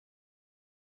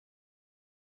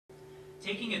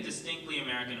Taking a distinctly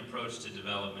American approach to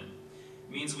development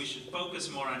means we should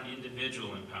focus more on individual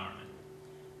empowerment,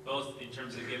 both in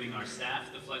terms of giving our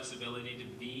staff the flexibility to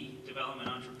be development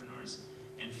entrepreneurs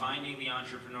and finding the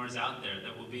entrepreneurs out there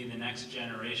that will be the next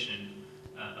generation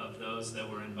of those that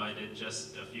were invited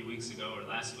just a few weeks ago or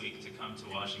last week to come to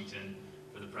Washington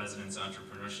for the President's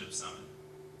Entrepreneurship Summit.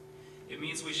 It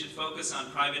means we should focus on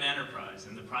private enterprise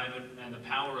and the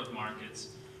power of markets,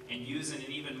 and use in an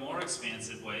even more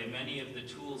expansive way many of the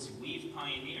tools we've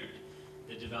pioneered.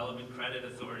 The Development Credit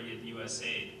Authority at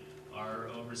USAID,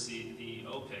 the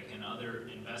OPIC, and other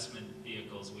investment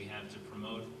vehicles we have to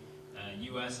promote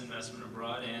U.S. investment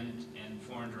abroad and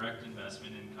foreign direct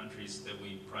investment in countries that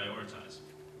we prioritize.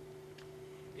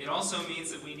 It also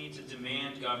means that we need to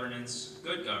demand governance,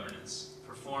 good governance,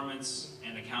 performance,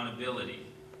 and accountability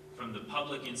from the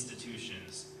public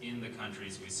institutions in the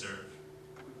countries we serve.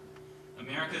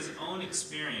 America's own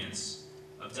experience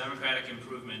of democratic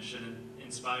improvement should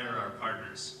inspire our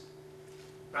partners.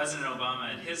 President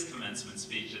Obama, at his commencement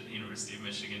speech at the University of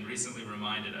Michigan, recently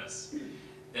reminded us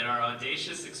that our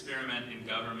audacious experiment in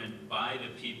government by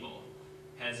the people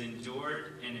has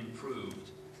endured and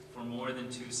improved for more than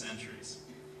 2 centuries,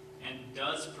 and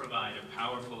does provide a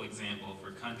powerful example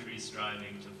for countries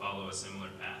striving to follow a similar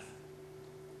path.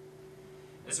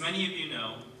 As many of you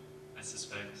know, I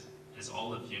suspect, as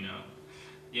all of you know,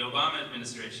 the Obama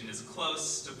administration is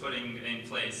close to putting in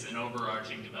place an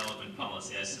overarching development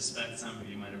policy. I suspect some of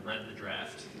you might have read the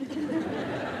draft.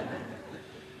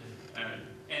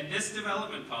 And this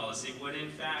development policy would, in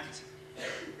fact,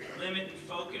 limit and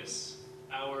focus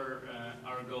our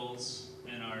goals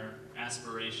and our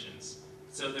aspirations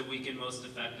so that we can most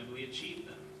effectively achieve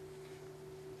them.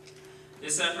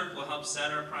 This effort will help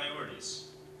set our priorities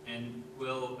and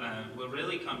will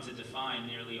really come to define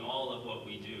nearly all of what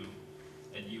we do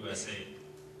at USAID.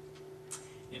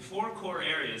 In 4 core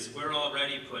areas, we're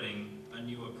already putting a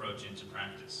new approach into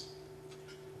practice.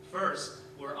 First,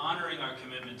 we're honoring our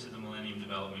commitment to the Millennium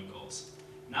Development Goals,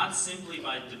 not simply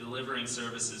by delivering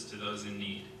services to those in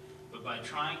need, but by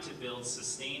trying to build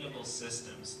sustainable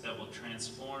systems that will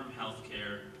transform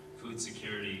healthcare, food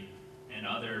security, and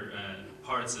other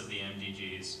parts of the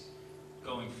MDGs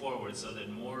going forward so that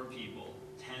more people,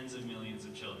 tens of millions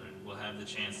of children, will have the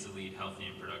chance to lead healthy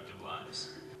and productive lives.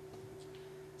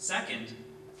 Second,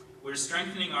 we're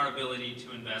strengthening our ability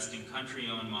to invest in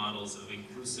country-owned models of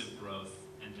inclusive growth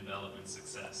and development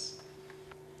success.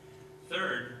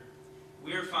 Third,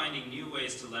 we are finding new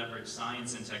ways to leverage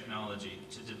science and technology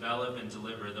to develop and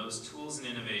deliver those tools and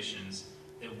innovations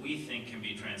that we think can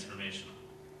be transformational.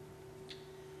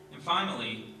 And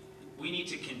finally, we need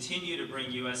to continue to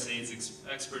bring USAID's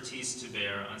expertise to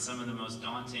bear on some of the most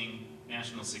daunting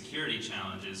national security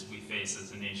challenges we face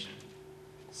as a nation,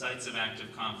 sites of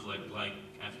active conflict like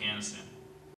Afghanistan.